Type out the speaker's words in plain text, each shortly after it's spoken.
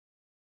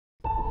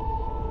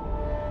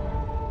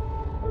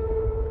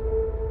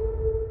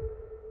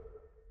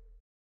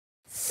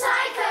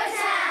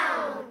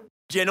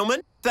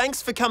Gentlemen,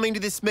 thanks for coming to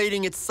this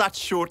meeting at such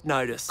short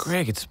notice.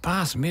 Greg, it's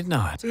past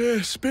midnight.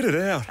 Yeah, spit it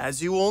out.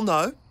 As you all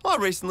know, I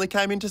recently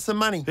came into some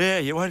money. Yeah,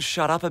 you won't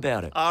shut up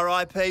about it.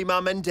 R.I.P.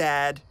 Mum and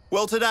Dad.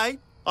 Well, today,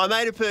 I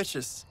made a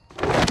purchase.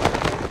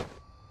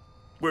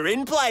 We're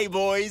in play,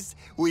 boys.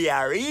 We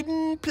are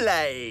in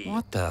play.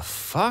 What the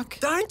fuck?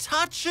 Don't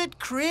touch it,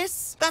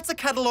 Chris. That's a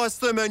catalysed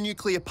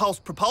thermonuclear pulse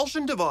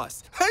propulsion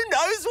device. Who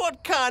knows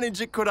what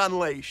carnage it could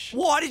unleash?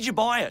 Why did you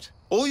buy it?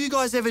 All you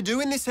guys ever do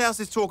in this house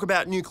is talk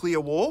about nuclear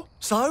war.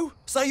 So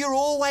you're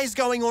always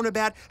going on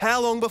about how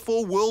long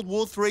before World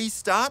War III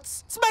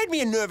starts? It's made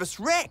me a nervous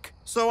wreck.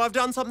 So I've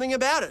done something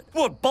about it.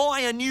 What, buy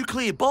a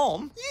nuclear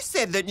bomb? You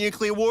said that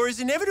nuclear war is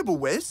inevitable,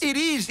 Wes. It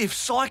is if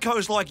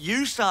psychos like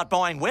you start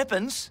buying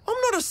weapons. I'm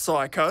not a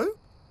psycho.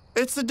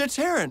 It's a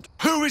deterrent.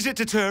 Who is it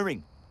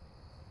deterring?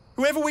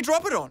 Whoever we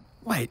drop it on.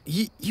 Wait,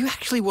 you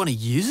actually want to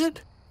use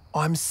it?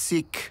 I'm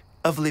sick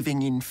of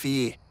living in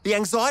fear. The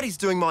anxiety's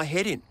doing my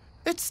head in.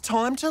 It's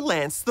time to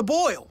lance the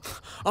boil.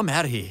 I'm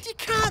out of here. You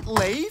can't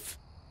leave.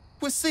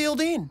 We're sealed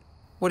in.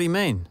 What do you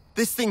mean?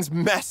 This thing's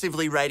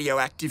massively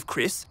radioactive,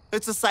 Chris.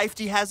 It's a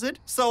safety hazard,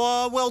 so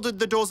I welded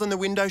the doors and the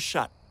windows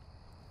shut.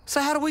 So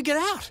how do we get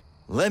out?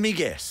 Let me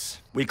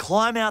guess. We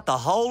climb out the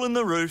hole in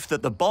the roof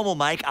that the bomb will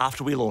make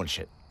after we launch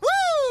it.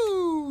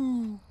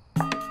 Woo!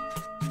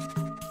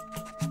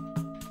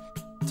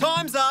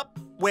 Time's up.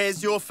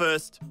 Where's your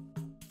first?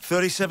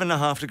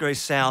 37.5 degrees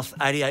south,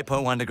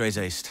 88.1 degrees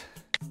east.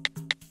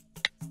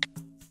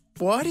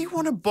 Why do you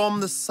want to bomb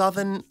the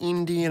southern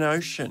Indian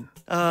Ocean?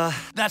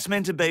 That's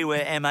meant to be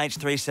where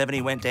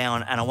MH370 went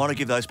down, and I want to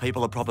give those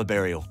people a proper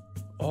burial.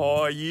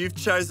 Oh, you've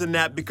chosen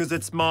that because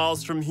it's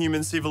miles from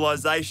human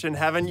civilization,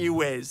 haven't you,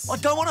 Wes? I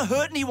don't want to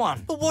hurt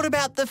anyone. But what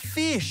about the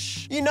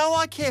fish? You know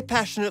I care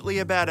passionately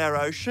about our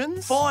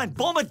oceans. Fine,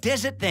 bomb a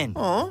desert then.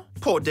 Oh,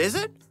 poor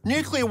desert.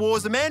 Nuclear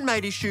war's a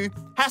man-made issue.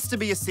 Has to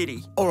be a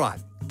city. All right,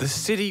 the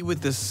city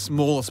with the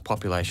smallest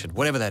population,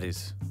 whatever that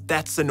is.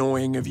 That's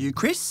annoying of you,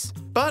 Chris,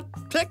 but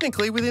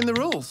technically within the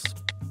rules.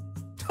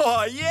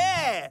 Oh,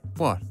 yeah!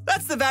 What?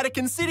 That's the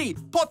Vatican City,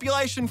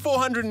 population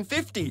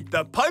 450.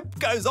 The Pope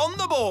goes on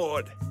the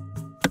board.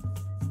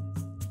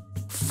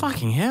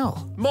 Fucking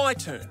hell. My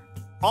turn.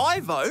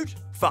 I vote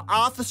for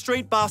Arthur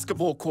Street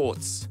basketball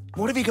courts.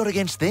 What have you got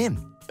against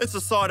them? It's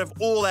the site of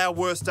all our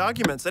worst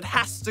arguments. It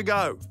has to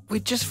go.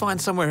 We'd just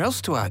find somewhere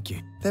else to argue.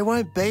 There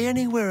won't be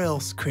anywhere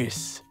else,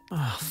 Chris.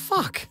 Oh,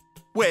 fuck.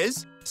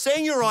 Wes,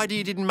 seeing your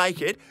idea didn't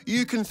make it,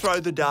 you can throw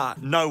the dart.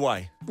 No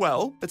way.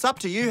 Well, it's up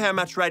to you how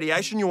much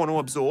radiation you want to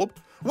absorb.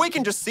 We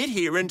can just sit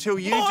here until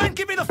you... Fine,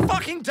 give me the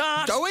fucking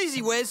dart! Go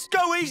easy, Wes.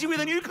 Go easy with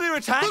a nuclear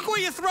attack! Look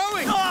what you're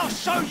throwing! Oh,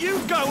 so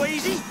you go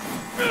easy!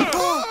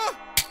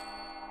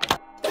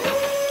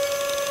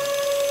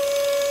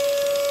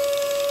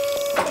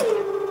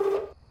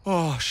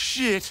 Oh,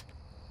 shit.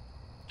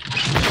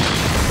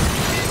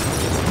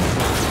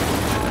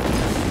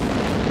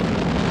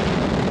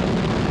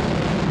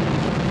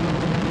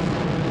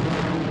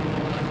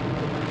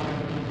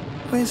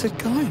 Where's it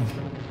going?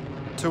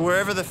 To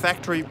wherever the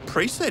factory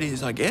preset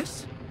is, I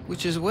guess.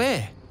 Which is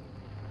where?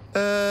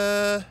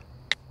 The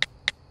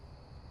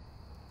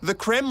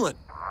Kremlin.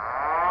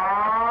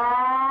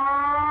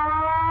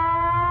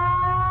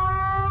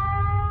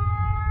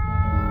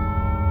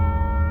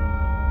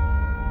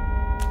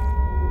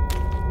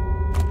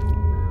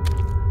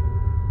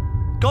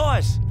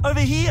 Guys,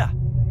 over here.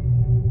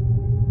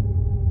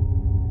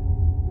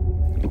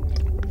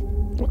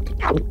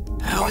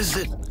 How is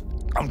it?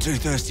 I'm too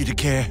thirsty to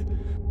care.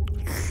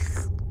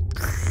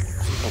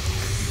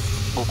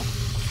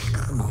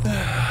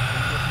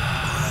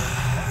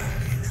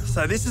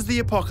 So this is the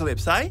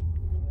apocalypse, eh?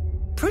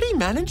 Pretty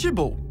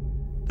manageable.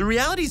 The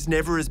reality's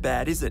never as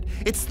bad, is it?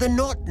 It's the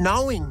not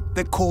knowing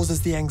that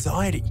causes the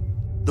anxiety.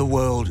 The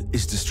world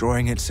is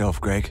destroying itself,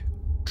 Greg.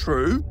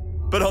 True,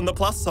 but on the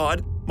plus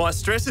side, my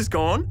stress is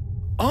gone.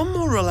 I'm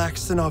more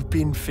relaxed than I've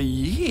been for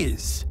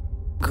years.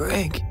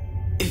 Greg,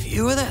 if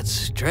you were that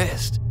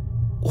stressed,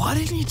 why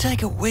didn't you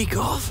take a week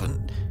off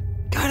and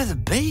go to the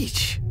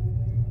beach?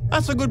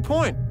 That's a good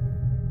point.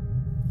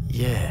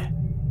 Yeah.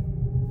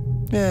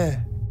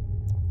 Yeah.